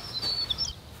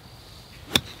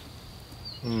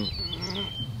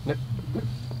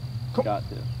 Got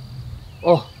to.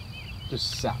 Oh,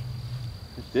 just sat.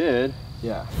 It did.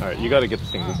 Yeah. All right, you got to get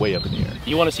this thing way up in the air.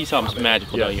 You want to see something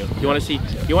magical, don't you? You want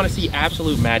to see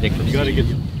absolute magic. You got to get.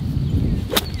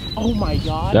 Oh my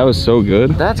God. That was so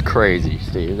good. That's crazy,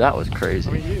 Steve. That was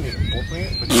crazy.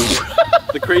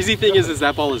 The crazy thing is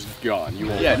that ball is gone. You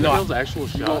won't. Yeah, no. That was actual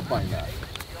shot. You won't find that.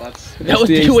 That's. That was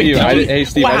doing. Hey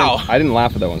Steve, Wow. I didn't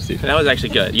laugh at that one, Steve. That was actually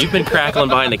good. You've been crackling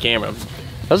behind the camera.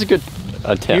 That was a good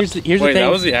attempt. Here's the thing.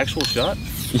 That was the actual shot?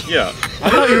 Yeah. I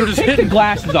thought you were just Take the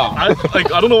glasses off. I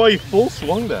don't know why you full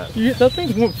swung that. That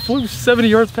thing flew 70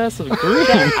 yards past the green.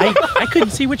 I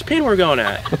couldn't see which pin we're going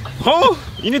at. Oh,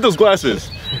 you need those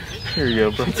glasses. Here you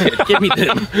go, bro. Give me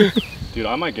them. Dude,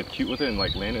 I might get cute with it and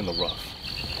like land in the rough.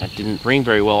 That didn't ring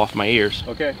very well off my ears.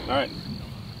 Okay, all right.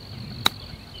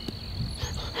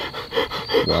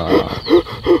 Wow.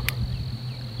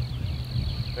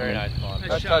 Very nice, Juan.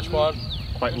 Nice touch, Juan.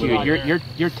 Quite Dude, literally,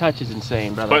 your touch is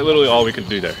insane, brother. quite literally all we could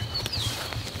do there.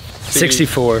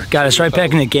 64. Got us right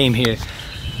back in the game here.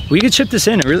 We could chip this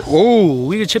in and really, whoa,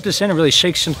 we could chip this in and really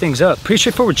shake some things up. Pretty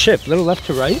straightforward chip. Little left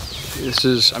to right. This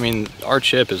is, I mean, our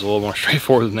chip is a little more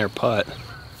straightforward than their putt.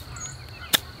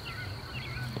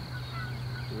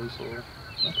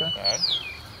 Okay.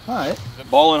 All right.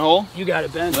 Ball and hole. You got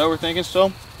it, Ben. Is that what we're thinking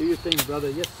still? Do your thing, brother.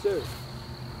 Yes, sir.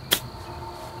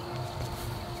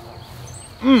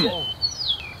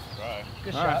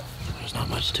 Good shot. There's not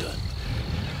much to it.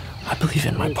 I believe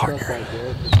in my partner.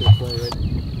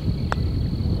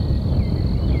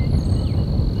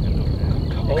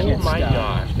 Oh my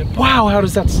gosh. Wow, how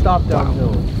does that stop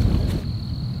downhill?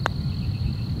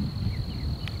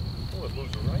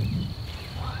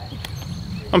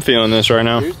 I'm feeling this right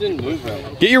now. Yours didn't move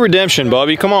right. Get your redemption,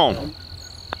 Bubby. Come on.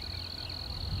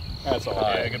 That's all.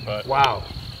 Yeah, good putt. Wow.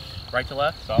 Right to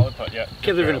left, solid putt. Yeah.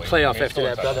 Can't believe we're in a playoff after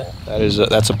that, brother. That is,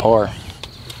 that's a par.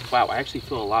 Wow, I actually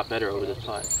feel a lot better over this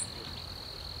putt.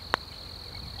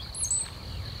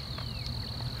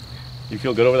 You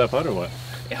feel good over that putt or what?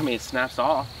 Yeah, I mean, it snaps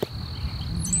off.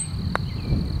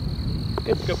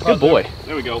 Good boy.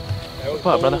 There we go. Good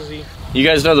putt, brother. You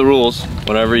guys know the rules.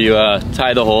 Whenever you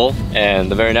tie the hole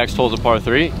and the very next hole's a par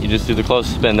 3, you just do the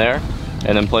closest spin there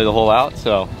and then play the hole out.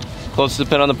 So closest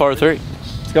spin on the par 3.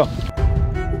 Let's go.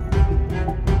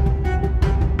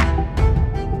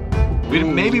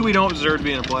 Maybe we don't deserve to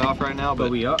be in a playoff right now, but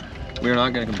we are. We're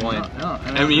not going to complain. No,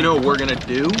 I mean, you know what we're going to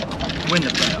do? Win the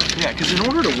playoff. Yeah, because in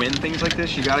order to win things like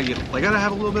this, you got to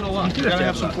have a little bit of luck. You got to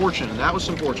have some fortune, and that was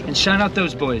some fortune. And shout out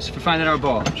those boys for finding our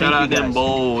ball. Shout out them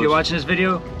boys. If you're watching this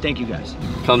video, thank you guys.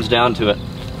 Comes down to it.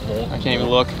 I can't even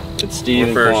look. It's Steve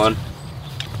and first. Juan.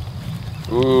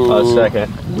 Ooh.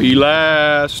 Second. We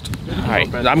last. All right,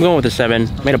 I'm going with the 7.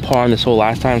 Made a par on this hole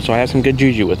last time, so I have some good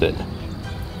juju with it.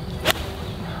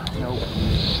 Nope.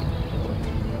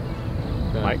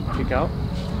 Might kick out.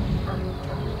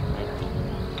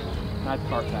 Not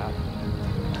par path.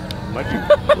 Might be.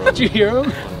 Did you hear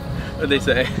them? What'd they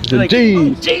say? The like,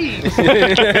 D's. Oh, jeez.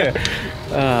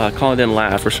 Colin didn't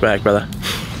laugh. Respect, brother.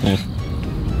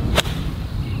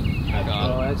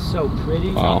 Oh, that's so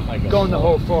pretty. Wow. Go in the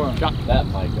hole for him. That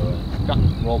might go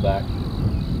in. Roll back.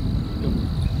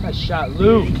 Nice shot,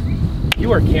 Luke.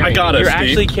 You are carrying. I got it, You're Steve.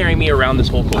 actually carrying me around this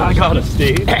whole course. I got it,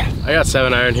 Steve. I got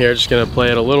 7 iron here. Just gonna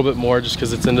play it a little bit more just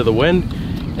because it's into the wind,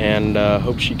 and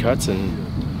hope she cuts and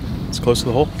it's close to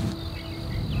the hole.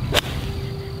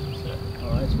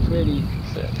 Oh, that's pretty.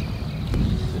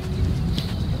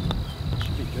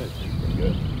 Should be good. Should be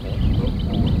good.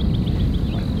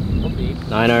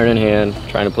 9 iron in hand,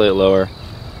 trying to play it lower.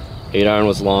 8 iron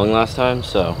was long last time,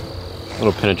 so a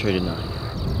little penetrated 9.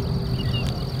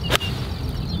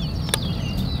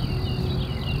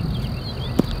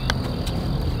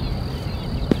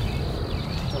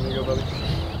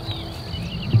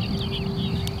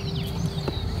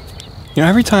 You know,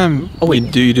 every time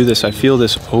you do this, I feel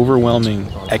this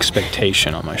overwhelming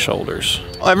expectation on my shoulders.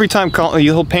 Every time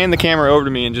he'll pan the camera over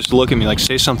to me and just look at me like,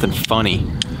 say something funny.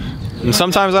 And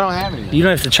sometimes I don't have anything. You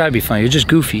don't have to try to be funny. You're just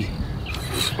goofy.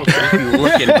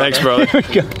 Thanks, brother.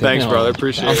 Thanks, brother.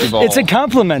 Appreciate it. It's a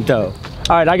compliment, though.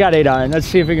 All right, I got 8 iron. Let's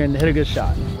see if we can hit a good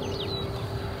shot.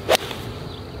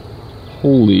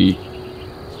 Holy.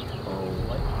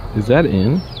 Is that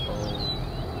in?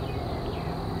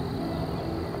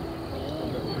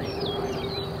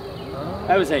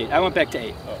 That was 8. I went back to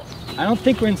 8. I don't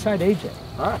think we're inside AJ.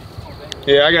 All right.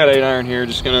 Yeah, I got 8 iron here.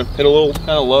 Just gonna hit a little kind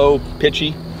of low,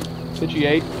 pitchy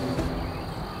 8.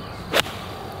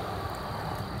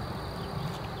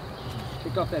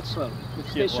 Kick off that slope.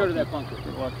 Stay short of that bunker.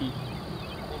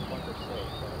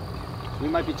 We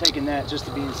might be taking that just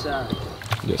to be inside.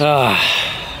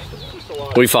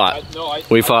 We fought.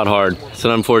 We fought hard. It's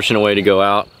an unfortunate way to go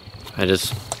out. I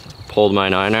just pulled my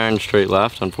 9 iron straight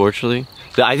left, unfortunately.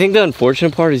 I think the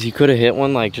unfortunate part is you could have hit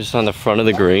one like just on the front of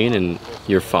the green and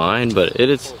you're fine, but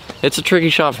it's a tricky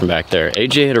shot from back there.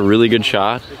 AJ hit a really good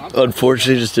shot.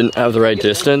 Unfortunately, just didn't have the right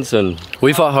distance, and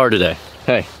we fought hard today.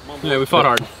 Hey. Yeah, we fought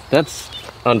hard. Yeah.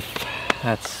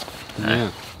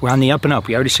 We're on the up and up.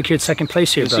 We already secured 2nd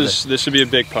place here, brother. This would be a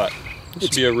big putt. This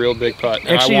would be a real big putt. And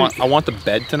Actually, I want the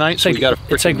bed tonight, so we got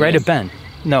to. It's like right at Ben.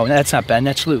 No, that's not Ben.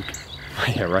 That's Luke.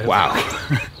 Yeah, right. Wow.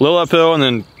 A little uphill and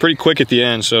then pretty quick at the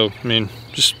end. So I mean,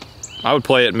 I would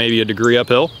play it maybe a degree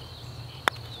uphill.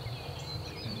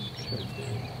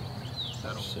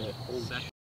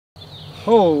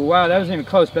 Oh, wow, that wasn't even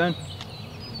close, Ben.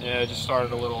 Yeah, it just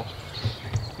started a little.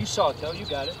 You saw it, though. You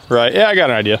got it. Right, yeah, I got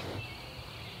an idea.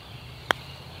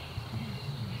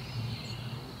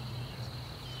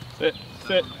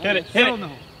 Sit, hit it, hit it.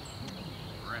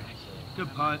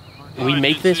 Good putt. We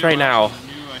make this right now,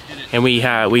 and we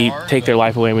take their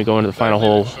life away, and we go into the final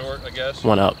hole,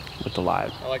 one up with the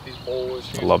live. I like these bowlers.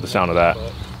 I love the sound of that.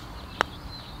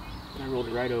 I rolled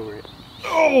it right over it.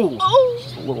 Oh!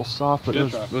 Just a little soft, but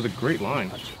it was a great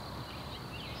line.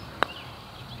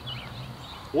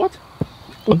 What?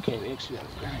 Okay, we actually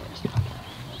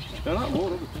got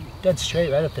it. Dead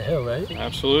straight right up the hill, right?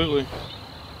 Absolutely.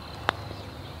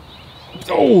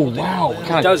 Oh, wow.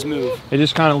 It does move. It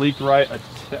just kind of leaked right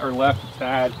or left a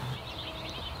tad.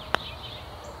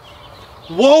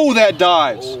 Whoa, that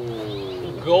dives.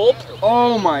 Oh. Gulp.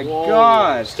 Oh my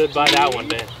gosh. Stood by that one,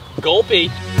 man.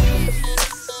 Gulpy.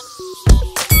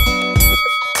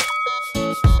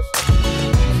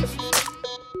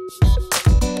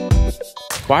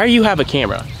 Why do you have a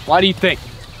camera? Why do you think?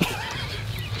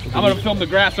 I'm gonna film the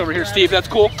grass over here, Steve. That's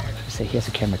cool. Say he has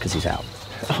a camera because he's out.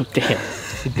 Oh, damn.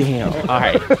 Damn. All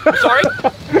right. Sorry?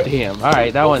 Damn. All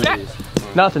right. That one.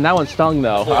 Nothing. That one stung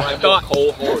though. I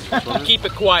thought. Keep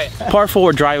it quiet. Par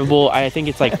 4 drivable. I think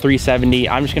it's like 370.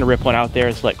 I'm just gonna rip one out there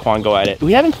and let Quan go at it.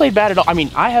 We haven't played bad at all. I mean,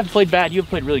 I have played bad. You've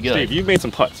played really good. Steve, you've made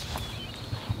some putts.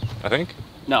 I think.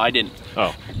 No, I didn't.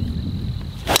 Oh.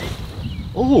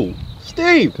 Oh,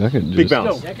 Steve! Big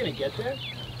bounce. Is that gonna get there?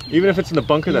 Even if it's in the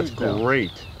bunker, that's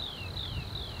great.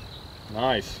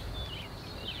 Nice.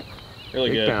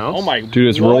 Really Big good. bounce. Oh my. Dude,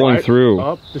 it's rolling through.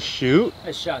 Up the chute.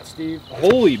 Nice shot, Steve.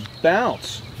 Holy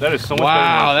bounce. That is so much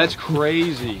Wow, better. that's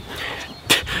crazy.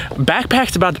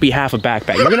 Backpack's about to be half a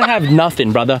backpack. You're gonna have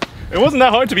nothing, brother. It wasn't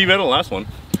that hard to be better than the last one.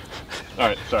 All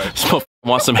right, sorry. So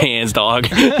wants some hands, dog.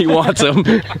 He wants them.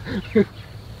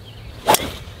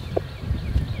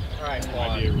 Alright,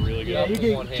 Quan. Really good. Yeah, you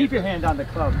can keep your hand on the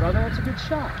club, brother. That's a good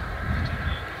shot.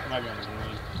 Might be on the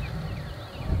green.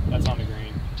 That's on the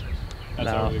green.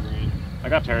 That's No. over the green. I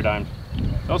got paradigmed.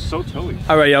 That was so toey.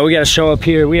 All right, y'all, we gotta show up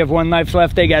here. We have 1 life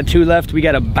left. They got 2 left. We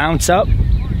gotta bounce up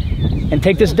and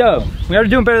take this dub. We are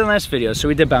doing better than last video, so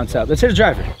we did bounce up. Let's hit a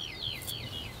driver.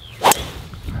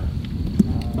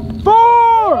 4!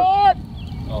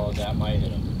 Oh, that might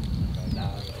hit him.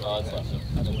 Oh, it's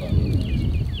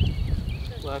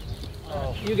left.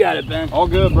 You got it, Ben. All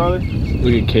good, brother.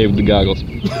 Look at Cave with the goggles.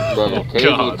 Bro,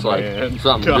 Cave looks like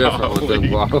something different with the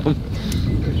bottom.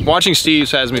 Watching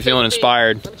Steve's has me feeling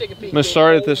inspired. I'm gonna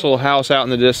start at this little house out in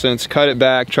the distance, cut it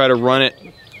back, try to run it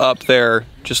up there,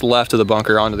 just left of the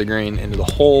bunker onto the green, into the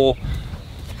hole.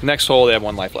 Next hole, they have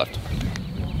 1 life left.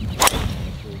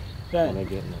 Ben.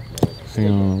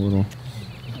 Hang on a little.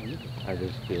 I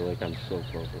just feel like I'm so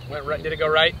close. Went right. Did it go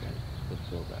right? It's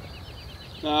so bad.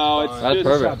 No, it's That's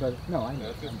just, perfect. No, I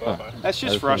know. that's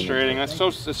just frustrating. It's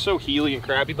so heely and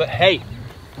crappy, but hey,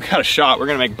 we got a shot. We're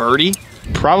gonna make birdie.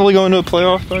 Probably going to a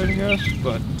playoff fight, I guess,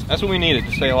 but that's what we needed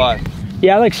to stay alive.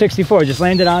 Yeah, I like 64. Just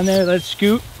land it on there. Let's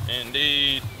scoot.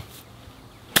 Indeed.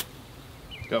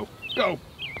 Go, go.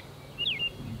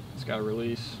 It's got to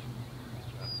release.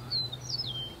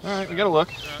 All right, we got to look.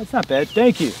 That's not bad.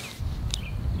 Thank you.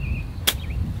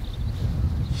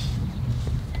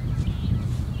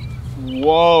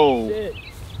 Whoa.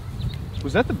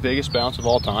 Was that the biggest bounce of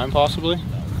all time, possibly?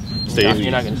 Steve,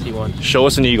 You're not gonna see one. show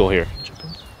us an eagle here.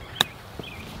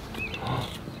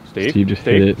 Steve? Steve just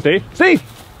hit it. Steve? Steve!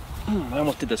 I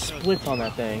almost did the splits on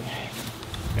that thing.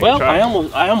 Hey, Well, try.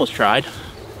 I almost tried.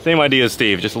 Same idea as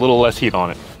Steve, just a little less heat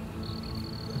on it.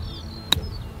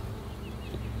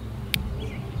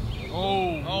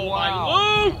 Oh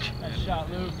my Luke! Nice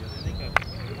shot, Luke.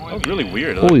 That was really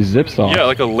weird. Holy zip saw. Yeah,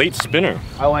 like a late spinner.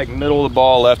 I like middle of the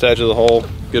ball, left edge of the hole.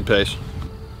 Good pace.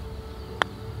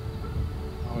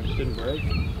 Oh, it just didn't break?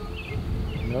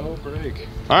 No break.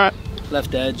 All right.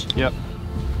 Left edge. Yep.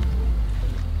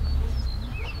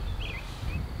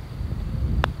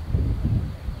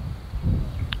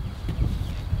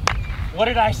 What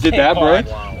did I say? Did that break?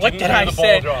 What did I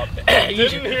say?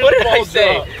 What did I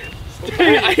say?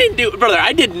 I didn't do, brother.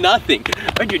 I did nothing.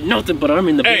 I did nothing, but I'm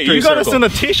in the Hey, victory you got us circle.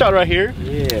 in the tee shot right here.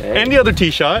 Yeah. And the other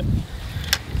tee shot.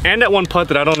 And that one putt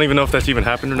that I don't even know if that's even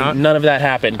happened or not. None of that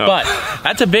happened, but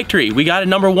that's a victory. We got a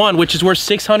 #1, which is worth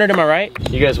 600. Am I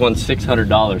right? You guys won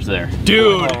 $600 there.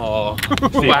 Dude. Oh,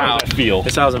 See, wow. how does that feel?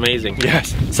 This sounds amazing.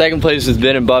 Yes. Second place has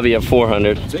Ben and Bubby at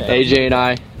 400. AJ and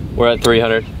I, we're at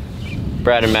 300.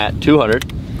 Brad and Matt,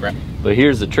 200. Correct. But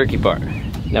here's the tricky part.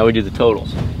 Now we do the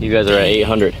totals. You guys are at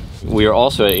 800. We are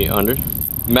also at 800.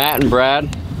 Matt and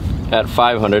Brad at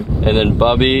 500. And then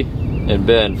Bubby, And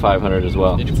Ben, 500 as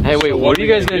well. Hey, wait, what are you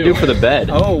guys gonna do for the bed?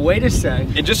 Oh, wait a sec.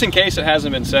 And just in case it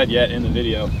hasn't been said yet in the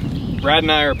video, Brad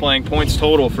and I are playing points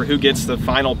total for who gets the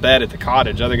final bed at the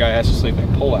cottage. The other guy has to sleep in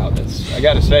a pull-out. I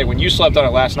gotta say, when you slept on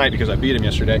it last night, because I beat him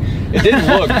yesterday, it didn't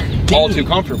look all too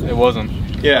comfortable. It wasn't.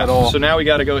 Yeah, at all. So now we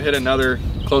gotta go hit another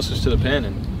closest to the pin.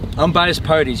 And Unbiased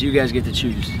parties, you guys get to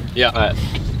choose. yeah.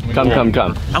 Come.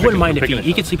 I wouldn't mind if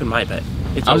he could sleep in my bed.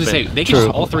 It's I was open. gonna say, they could just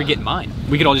all three get in mine.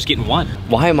 We could all just get in one.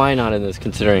 Why am I not in this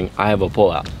considering I have a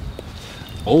pullout?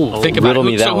 Oh, think about riddle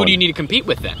me it. that So who one. do you need to compete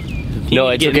with then? No,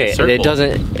 it's okay. It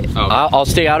doesn't. I'll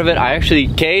stay out of it. I actually,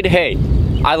 Cade, hey,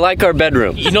 I like our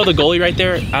bedroom. You know the goalie right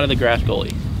there? Out of the grass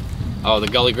goalie. Oh, the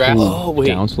gully grass? Oh, wait.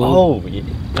 Downslope? Oh,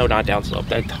 No, not downslope.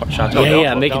 That shot's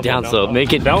yeah, make it downslope.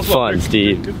 Make it fun,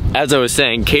 Steve. As I was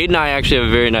saying, Cade and I actually have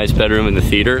a very nice bedroom in the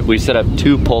theater. We set up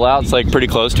 2 pullouts, like pretty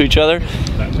close to each other.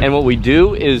 And what we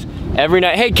do is every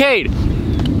night, hey, Cade,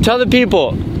 tell the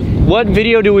people, what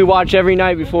video do we watch every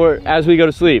night as we go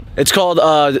to sleep? It's called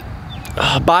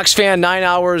Box Fan 9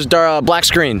 Hours Black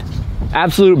Screen.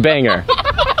 Absolute banger.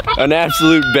 An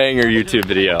absolute banger YouTube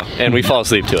video. And we fall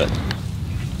asleep to it.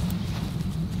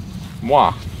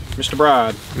 Mwah. Mr.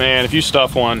 Brad, man, if you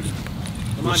stuff one,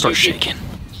 I'm gonna start shaking.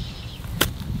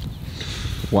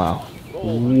 Wow.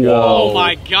 Oh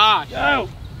my God. that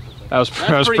was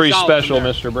pretty solid special, from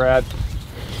there. Mr. Brad.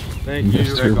 Thank you.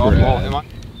 Mr. Golf ball. Brad. Am I-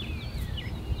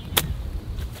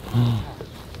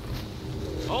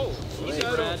 Oh,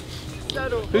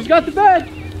 Who's got the bed?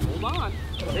 hold on.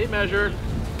 Tape measure.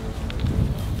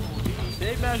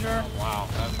 Tape measure. Wow.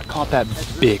 I caught that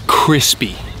big,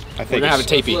 crispy. I We're think gonna have a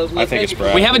tapey. I think it's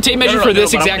Brad. We have a tape measure No, for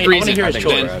this but I exact wanna reason. hear his Ben.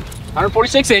 shoulder.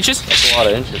 146 inches. That's a lot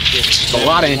of inches. It's a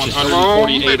lot of inches.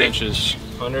 148 inches.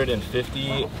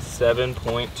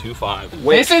 157.25.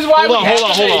 This is why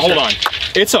Hold on.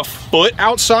 It's a foot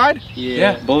outside?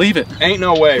 Yeah, believe it. Ain't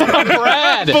no way.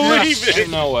 Brad. Believe it.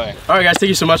 Ain't no way. All right, guys, thank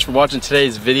you so much for watching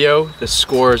today's video. The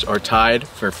scores are tied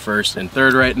for 1st and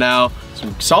 3rd right now.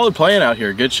 Some solid playing out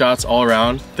here. Good shots all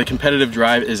around. The competitive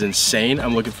drive is insane.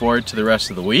 I'm looking forward to the rest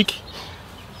of the week.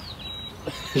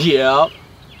 Yeah.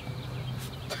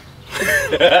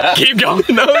 Keep going.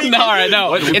 No, all right,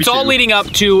 no. It's all leading up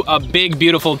to a big,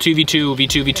 beautiful 2v2,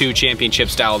 V2v2 championship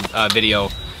style video,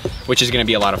 which is going to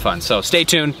be a lot of fun. So stay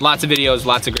tuned. Lots of videos,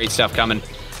 lots of great stuff coming.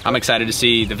 I'm excited to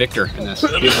see the victor in this.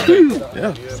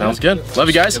 Yeah, sounds good. Love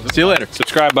you guys. See you later.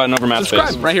 Subscribe button over Matt's face.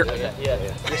 Subscribe right here.